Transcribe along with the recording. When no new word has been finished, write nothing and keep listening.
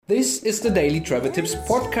This is the Daily Travel Tips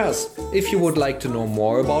podcast. If you would like to know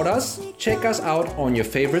more about us, check us out on your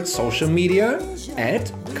favorite social media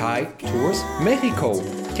at Kai Tours Mexico.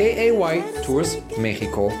 K-A-Y Tours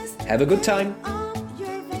Mexico. Have a good time.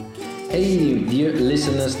 Hey, dear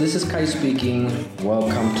listeners, this is Kai speaking.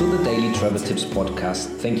 Welcome to the Daily Travel Tips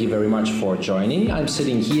podcast. Thank you very much for joining. I'm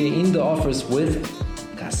sitting here in the office with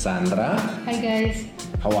Cassandra. Hi guys.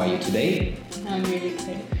 How are you today? I'm really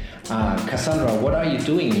excited. Cassandra, what are you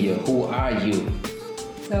doing here? Who are you?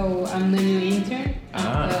 So I'm the new intern.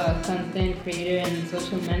 I'm the content creator and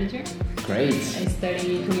social manager. Great. I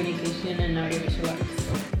study communication and audiovisual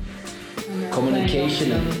arts.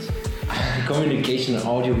 Communication and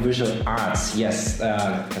audiovisual arts. Yes,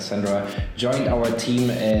 Cassandra joined our team,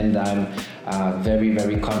 and I'm very,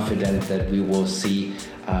 very confident that we will see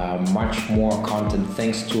much more content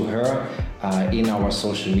thanks to her in our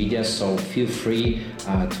social media. So feel free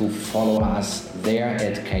to follow us there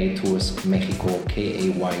at K Tours Mexico,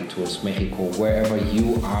 K-A-Y Tours Mexico. Wherever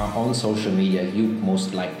you are on social media, you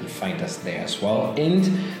most likely find us there as well. And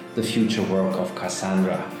the future work of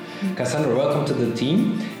Cassandra. Cassandra, welcome to the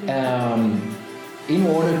team. In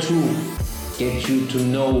order to get you to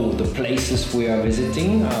know the places we are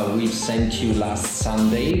visiting, we've sent you last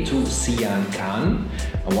Sunday to Sian Ka'an,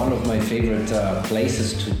 one of my favorite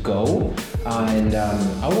places to go. And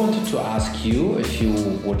I wanted to ask you if you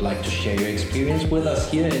would like to share your experience with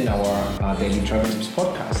us here in our Daily Travel Tips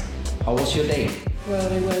podcast. How was your day?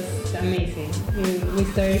 Well, it was amazing. We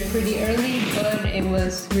started pretty early, but it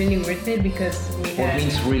was really worth it because we had... What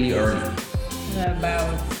means really early?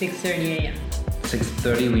 About 6:30 a.m.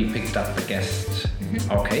 6:30 we picked up the guest.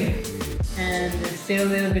 Okay. And it's still a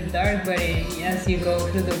little bit dark, but as you go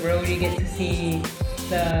through the road, you get to see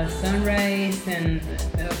the sunrise and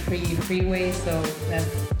the freeway, so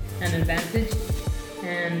that's an advantage.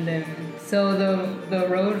 And so the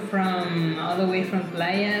road from all the way from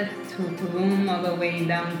Playa to Tulum, all the way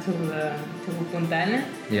down to Punta Ana,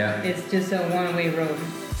 it's just a one-way road.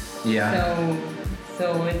 Yeah.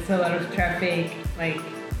 So it's a lot of traffic, like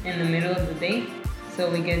in the middle of the day. So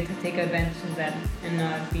we get to take advantage of that and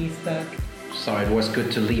not be stuck. So it was good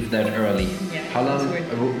to leave that early. Yeah. How long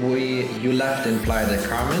you left in Playa del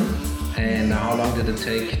Carmen, and how long did it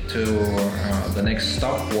take to the next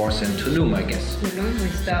stop was in Tulum, I guess? Tulum, we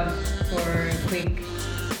stopped for a quick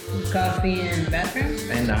coffee and bathroom.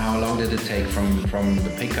 And how long did it take from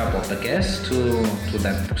the pickup of the guest to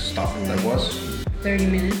that stop? That was 30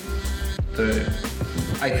 minutes.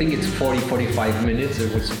 I think it's 45 minutes.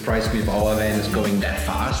 It would surprise me if our van is going that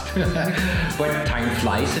fast. But time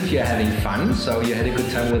flies if you're having fun. So you had a good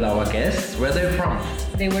time with our guests. Where are they from?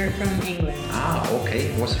 They were from England. Okay.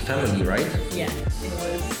 It was a family, right? Yeah. It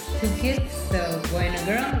was 2 kids, so a boy and a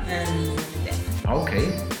girl, and yeah. Okay.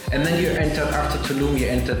 And then you entered, after Tulum, you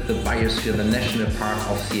entered the biosphere, the national park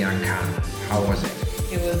of Sian Ka'an. How was it?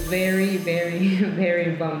 It was very, very,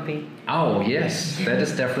 very bumpy. Oh, yes. That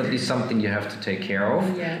is definitely something you have to take care of.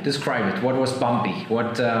 Yeah. Describe it. What was bumpy?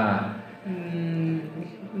 What?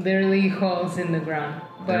 Literally holes in the ground.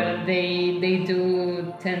 But they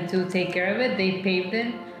do tend to take care of it. They paved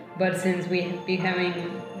it. But since we have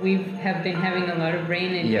been having a lot of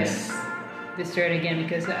rain, it gets destroyed again.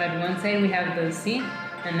 Because at one side we have the sea,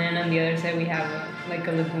 and then on the other side we have a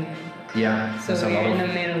lagoon. Yeah. So we're in the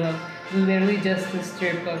middle of literally just a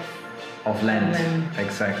strip of land.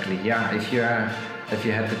 Exactly. Yeah. If you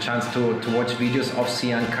had the chance to watch videos of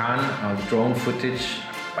Sian Ka'an, drone footage,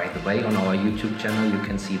 by the way, on our YouTube channel, you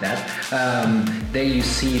can see that. There you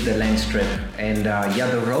see the land strip, and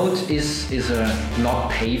the road is a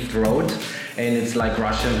not paved road, and it's like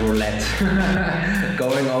Russian roulette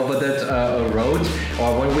going over that road.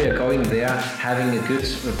 Or when we are going there, having a good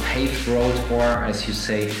paved road, or as you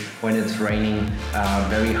say, when it's raining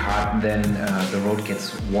very hard, then the road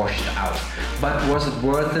gets washed out. But was it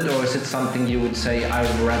worth it, or is it something you would say I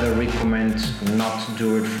would rather recommend not to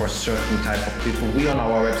do it for certain type of people? We on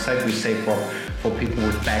our website, we say for people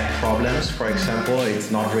with back problems, for example,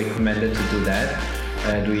 it's not recommended to do that.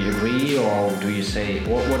 Do you agree, or do you say,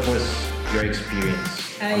 what was your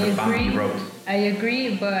experience on the bumpy road? I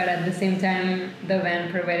agree, but at the same time, the van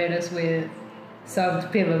provided us with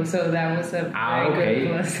soft pillows, so that was a very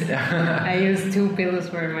good plus. I used 2 pillows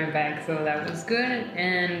for my back, so that was good.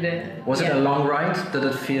 And was it a long ride? Did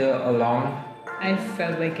it feel long? I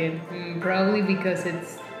felt like it, probably because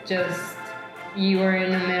it's just you were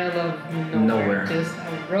in the middle of nowhere. Just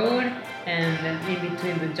a road and in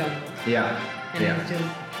between the jungle. Yeah. And it's just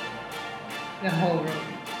the whole road.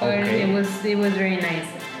 But it was very nice.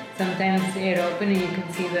 Sometimes it opened and you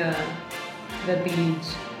could see the beach.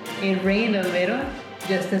 It rained a little,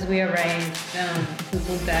 just as we arrived to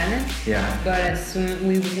Punta Arenas. Yeah. But as soon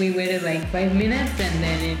we waited like 5 minutes and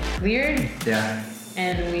then it cleared. Yeah.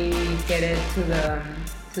 And we headed to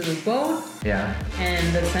the boat. Yeah.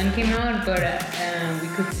 And the sun came out, but we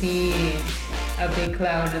could see a big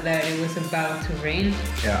cloud that it was about to rain.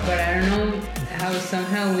 Yeah. But I don't know how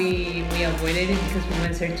somehow we avoided it because we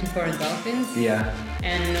went searching for dolphins. Yeah.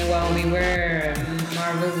 And while we were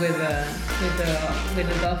marveled with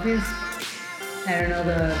the dolphins, I don't know,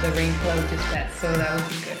 the rain cloud just passed, so that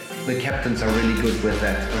was good. The captains are really good with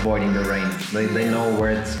that, avoiding the rain. They know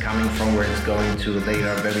where it's coming from, where it's going to. They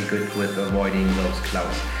are very good with avoiding those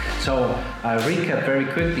clouds. So, recap very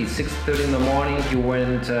quickly. 6:30 in the morning, you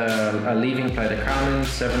went leaving Playa del Carmen.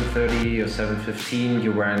 7:30 or 7:15,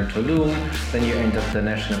 you were in Tulum. Then you entered the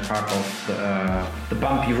national park of the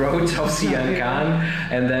bumpy roads of Sian Ka'an.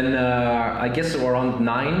 And then, I guess around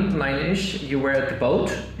 9-ish, you were at the boat.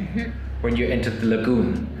 Mm-hmm. When you entered the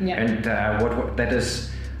lagoon. Yeah. And what that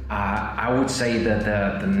is, I would say that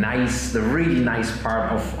the really nice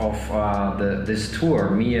part of this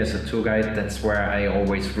tour, me as a tour guide, that's where I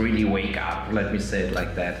always really wake up, let me say it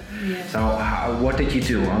like that. Yeah. So what did you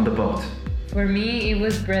do on the boat? For me, it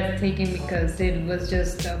was breathtaking because it was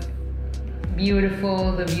just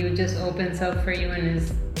beautiful. The view just opens up for you in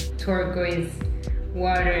its turquoise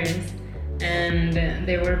waters. And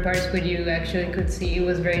there were parts where you actually could see it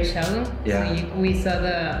was very shallow. Yeah. So we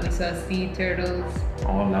saw sea turtles.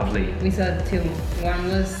 Oh, lovely. We saw two. One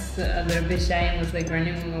was a little bit shy and was like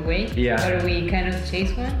running away. Yeah. But we kind of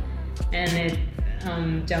chased one, and it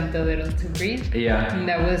jumped a little to breathe. Yeah. And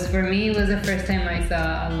that was, for me, it was the first time I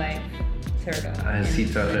saw a live turtle. A sea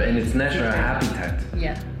turtle in its natural habitat.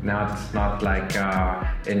 Yeah. Not like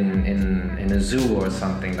in a zoo or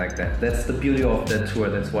something like that. That's the beauty of the tour.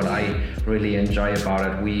 That's what I really enjoy about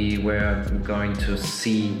it. We were going to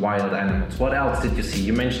see wild animals. What else did you see?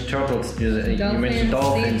 You mentioned turtles. You mentioned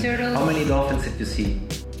dolphins. Sea turtles. How many dolphins did you see?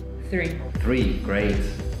 3. 3. Great.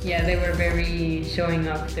 Yeah, they were very showing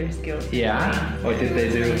off their skills. Yeah. What did they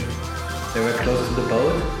do? They were close to the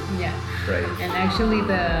boat. Yeah. Great. And actually,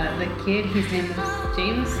 the kid, his name was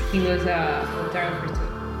James. He was a photographer too.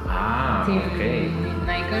 Ah, Team okay.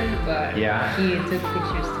 Nikon, but Yeah. he took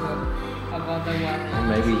pictures too of all the wild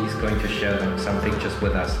animals. Maybe he's going to share some pictures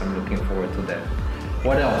with us. I'm looking forward to that.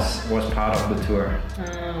 What else was part of the tour?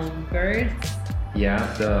 Birds. Yeah,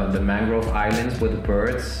 the mangrove islands with the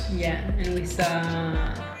birds. Yeah, and we saw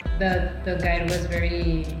the guide was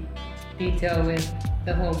very detailed with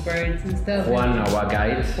the whole birds and stuff. Juan, our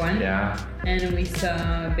guide. Juan. Yeah. And we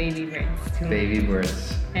saw baby birds too. Baby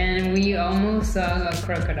birds. And we almost saw a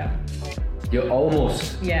crocodile. You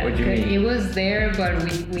almost. Yeah. What do you mean? It was there, but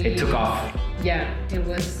we. It took off. Yeah, it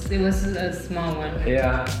was a small one.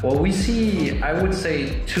 Yeah. Well, we see. I would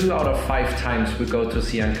say 2 out of 5 times we go to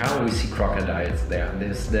Sian Ka'an, we see crocodiles there.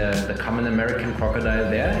 There's the common American crocodile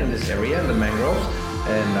there in this area, in the mangroves,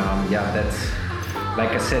 and yeah, that's.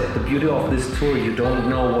 Like I said, the beauty of this tour, you don't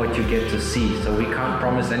know what you get to see. So we can't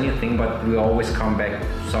promise anything, but we always come back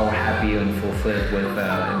so happy and fulfilled with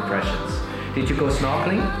impressions. Did you go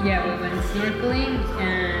snorkeling? Yeah, we went snorkeling,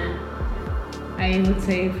 and I would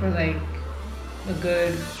say for like a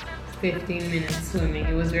good 15 minutes swimming.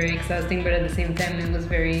 It was very exhausting, but at the same time, it was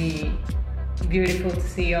very beautiful to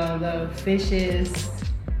see all the fishes.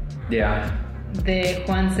 Yeah.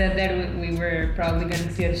 Juan said that we were probably going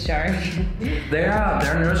to see a shark. There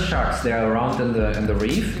are nurse sharks. They are around in the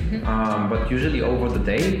reef, but usually over the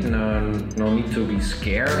day. No need to be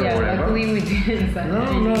scared or whatever. Luckily we didn't.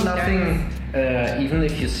 No, nothing. Even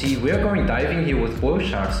if you see, we are going diving here with bull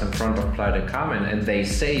sharks in front of Playa del Carmen, and they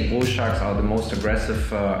say bull sharks are the most aggressive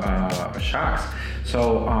sharks.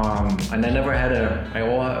 So, and I never had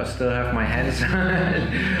I still have my hands,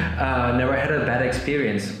 never had a bad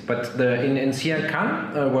experience. But in Sian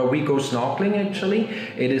Ka'an, where we go snorkeling actually,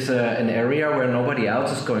 it is an area where nobody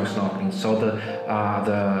else is going snorkeling. So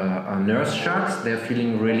the nurse sharks, they're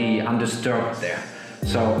feeling really undisturbed there.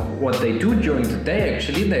 So what they do during the day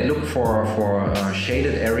actually, they look for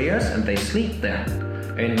shaded areas and they sleep there.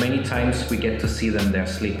 And many times we get to see them there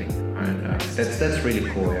sleeping. And that's really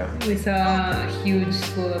cool, yeah. We saw a huge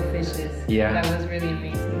school of fishes. Yeah. That was really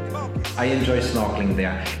amazing. I enjoy snorkeling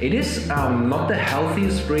there. It is not the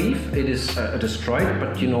healthiest reef. It is destroyed,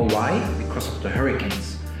 but you know why? Because of the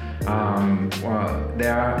hurricanes.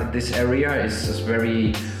 This area is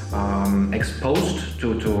very exposed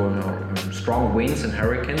to strong winds and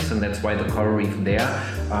hurricanes, and that's why the coral reef there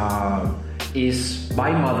is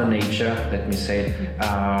by Mother Nature, let me say,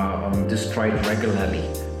 destroyed regularly.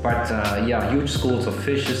 But yeah, huge schools of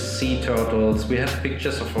fishes, sea turtles. We have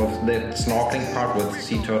pictures of the snorkeling part with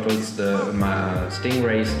sea turtles, the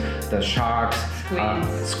stingrays, the sharks,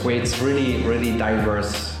 squids, really, really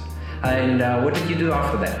diverse. And what did you do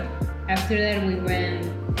after that? After that, we went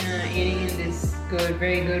eating in this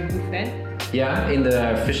very good buffet. Yeah, in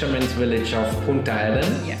the fisherman's village of Punta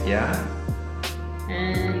Ellen. Yeah.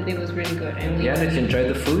 And it was really good. And did you enjoy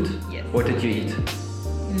the food? Yes. What did you eat?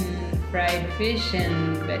 Fried fish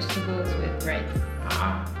and vegetables with rice.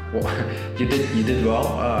 Well, you did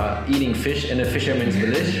well. Eating fish in a fisherman's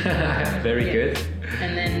village. Very good.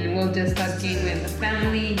 And then we'll just talking with the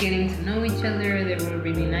family, getting to know each other. They were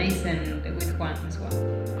really nice, and with Juan as well.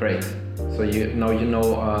 Great. So you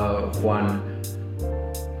know Juan,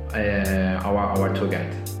 our tour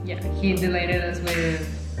guide. Yeah, he delighted us with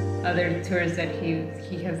other tours that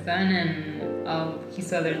he has done and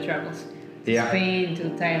his other travels. Spain to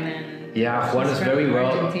Thailand. Yeah, Juan is very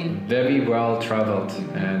well traveled,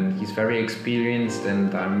 and he's very experienced,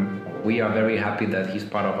 and we are very happy that he's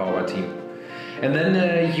part of our team. And then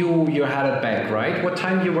you headed back, right? What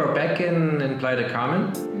time you were back in Playa del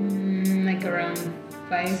Carmen? Like around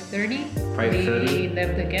 5:30. 5:30. We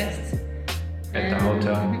left the guests at the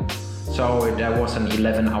hotel. So that was an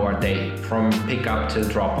 11-hour day from pickup till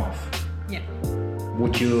drop-off. Yeah.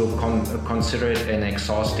 Would you consider it an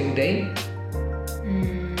exhausting day?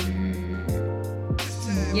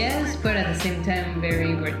 Yes, but at the same time,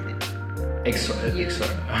 very worth it.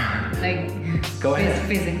 Like, go ahead.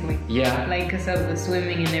 Physically. Yeah. Like, because of the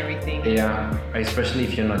swimming and everything. Yeah, especially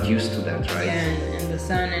if you're not used to that, right? Yeah, and the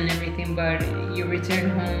sun and everything, but you return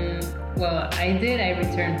home. Well, I did. I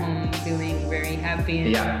returned home feeling very happy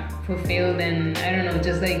and fulfilled, and I don't know,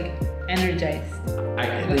 just like energized.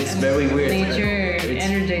 It's very weird. Nature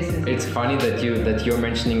energizes. It's funny that you're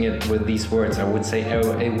mentioning it with these words. I would say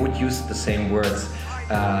I would use the same words.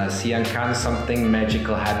 Sian Ka'an, something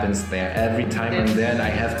magical happens there. Every time I'm there, and I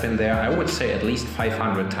have been there, I would say at least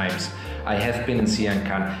 500 times. I have been in Sian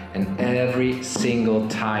Ka'an, and every single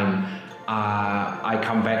time I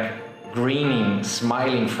come back grinning,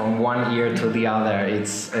 smiling from one ear to the other.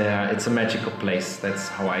 It's a magical place. That's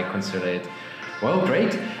how I consider it. Well,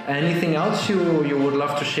 great. Anything else you would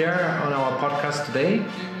love to share on our podcast today?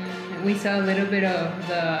 We saw a little bit of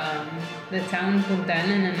the town Punta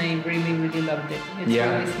Ellen, and I really, really loved it. It's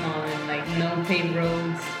really small and like no paved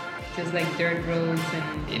roads, just like dirt roads,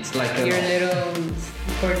 and it's like your little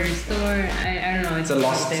corner store. I don't know. It's a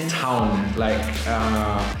lost town. Like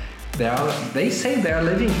they say there are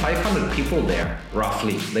living 500 people there,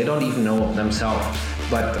 roughly. They don't even know themselves,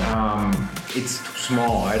 but it's too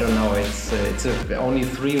small. I don't know. It's only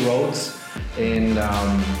 3 roads. And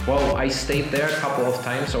well, I stayed there a couple of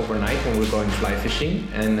times overnight when we were going fly fishing,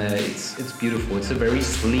 and it's beautiful. It's a very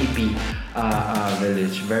sleepy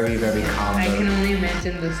village, very, very calm. I can only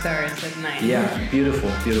imagine the stars at night. Yeah, beautiful.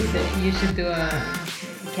 You should do a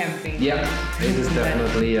camping. Yeah, it is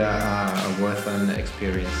definitely worth an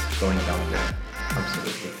experience going down there.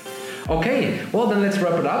 Absolutely. Okay, well then let's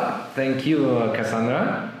wrap it up. Thank you,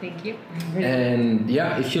 Cassandra. Thank you. And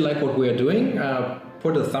yeah, if you like what we are doing,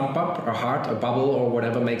 put a thumb up, a heart, a bubble, or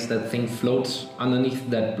whatever makes that thing float underneath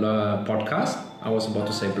that podcast. I was about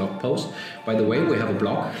to say blog post. By the way, we have a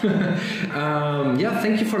blog. Yeah,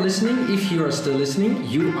 thank you for listening. If you are still listening,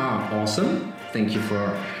 you are awesome. Thank you for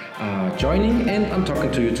joining, and I'm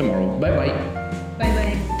talking to you tomorrow. Bye-bye.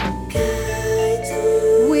 Bye-bye.